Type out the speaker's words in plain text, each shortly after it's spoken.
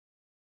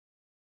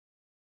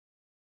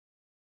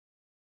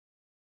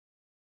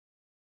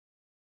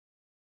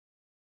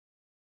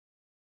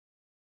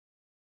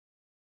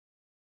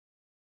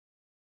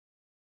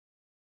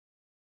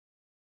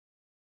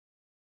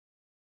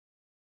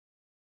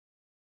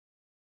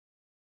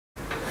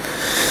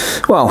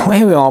Well,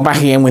 here we are back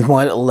again with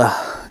my little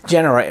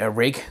generator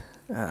rig,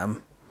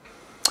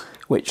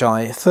 which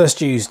I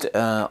first used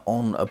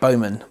on a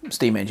Bowman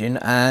steam engine,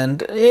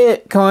 and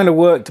it kind of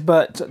worked,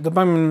 but the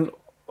Bowman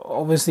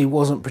obviously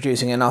wasn't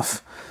producing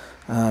enough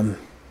RPM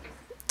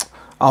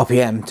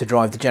to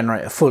drive the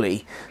generator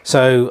fully,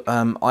 so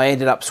I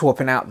ended up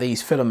swapping out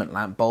these filament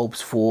lamp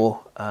bulbs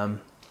for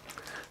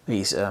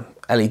these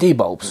LED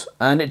bulbs,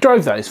 and it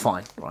drove those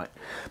fine, right?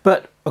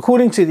 But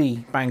according to the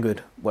Banggood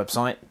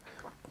website,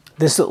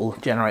 this little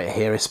generator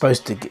here is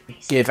supposed to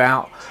give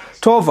out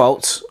 12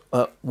 volts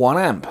at 1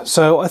 amp.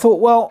 So I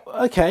thought, well,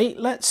 okay,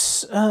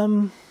 let's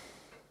try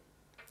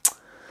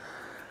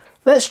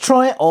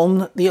it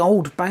on the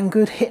old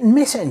Banggood Hit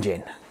Miss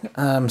engine.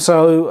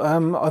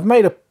 I've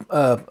made a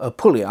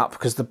pulley up,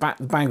 because the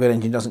Banggood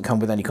engine doesn't come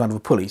with any kind of a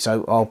pulley.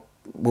 So I'll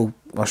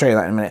show you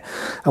that in a minute.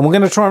 And we're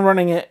going to try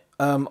running it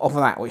off of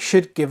that, which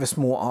should give us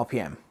more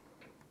RPM.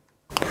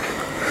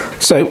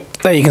 So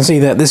there you can see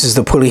that this is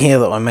the pulley here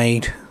that I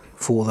made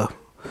for the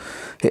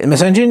Hit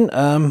Miss engine,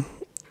 and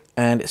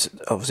it's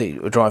obviously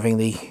driving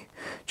the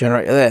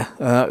generator there.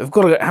 I've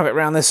got to have it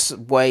around this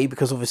way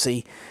because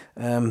obviously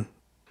in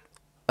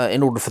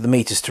order for the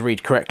meters to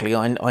read correctly,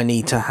 I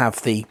need to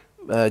have the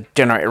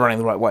generator running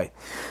the right way.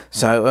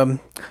 So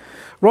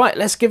right,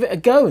 let's give it a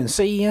go and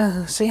see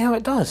how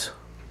it does.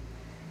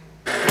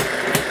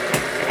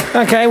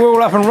 Okay, we're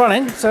all up and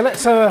running, so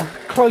let's have a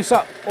close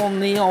up on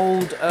the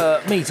old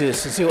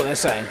meters and see what they're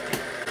saying.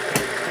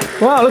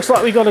 Well, it looks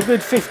like we got a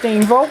good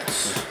 15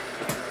 volts.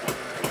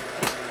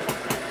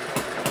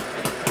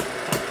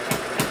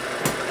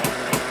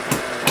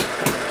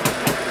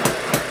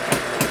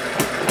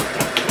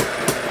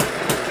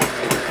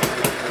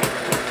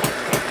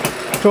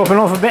 Dropping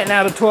off a bit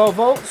now to 12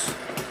 volts.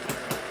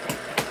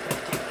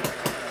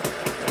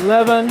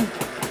 11,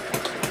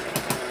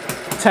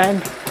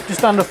 10,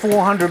 just under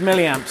 400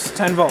 milliamps,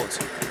 10 volts.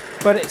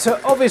 But it's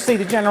obviously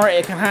the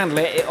generator can handle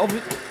it.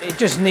 It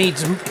just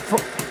needs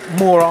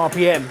more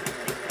RPM.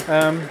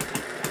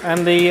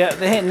 And the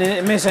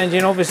Hit Miss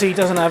engine obviously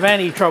doesn't have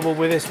any trouble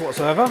with this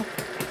whatsoever.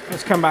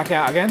 Let's come back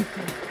out again.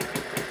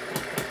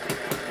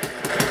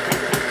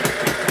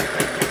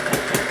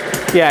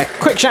 Yeah,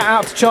 quick shout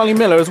out to Charlie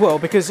Miller as well,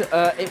 because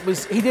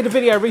he did a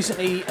video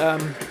recently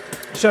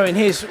showing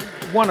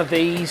one of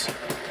these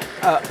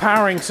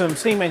powering some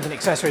steam engine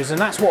accessories, and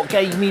that's what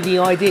gave me the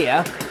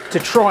idea to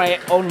try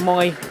it on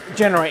my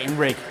generating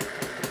rig.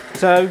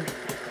 So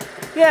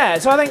yeah,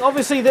 so I think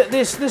obviously that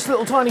this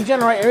little tiny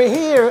generator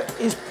here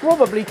is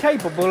probably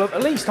capable of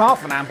at least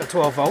half an amp at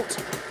 12 volts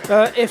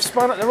if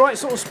spun at the right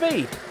sort of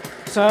speed.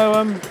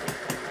 So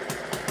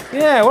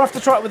yeah, we'll have to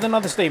try it with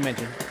another steam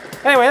engine.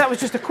 Anyway, that was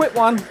just a quick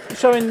one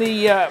showing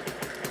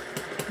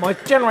my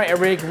generator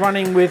rig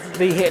running with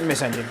the Hit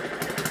Miss engine.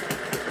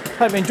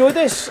 Hope you enjoyed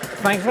this.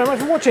 Thanks very much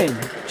for watching.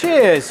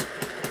 Cheers!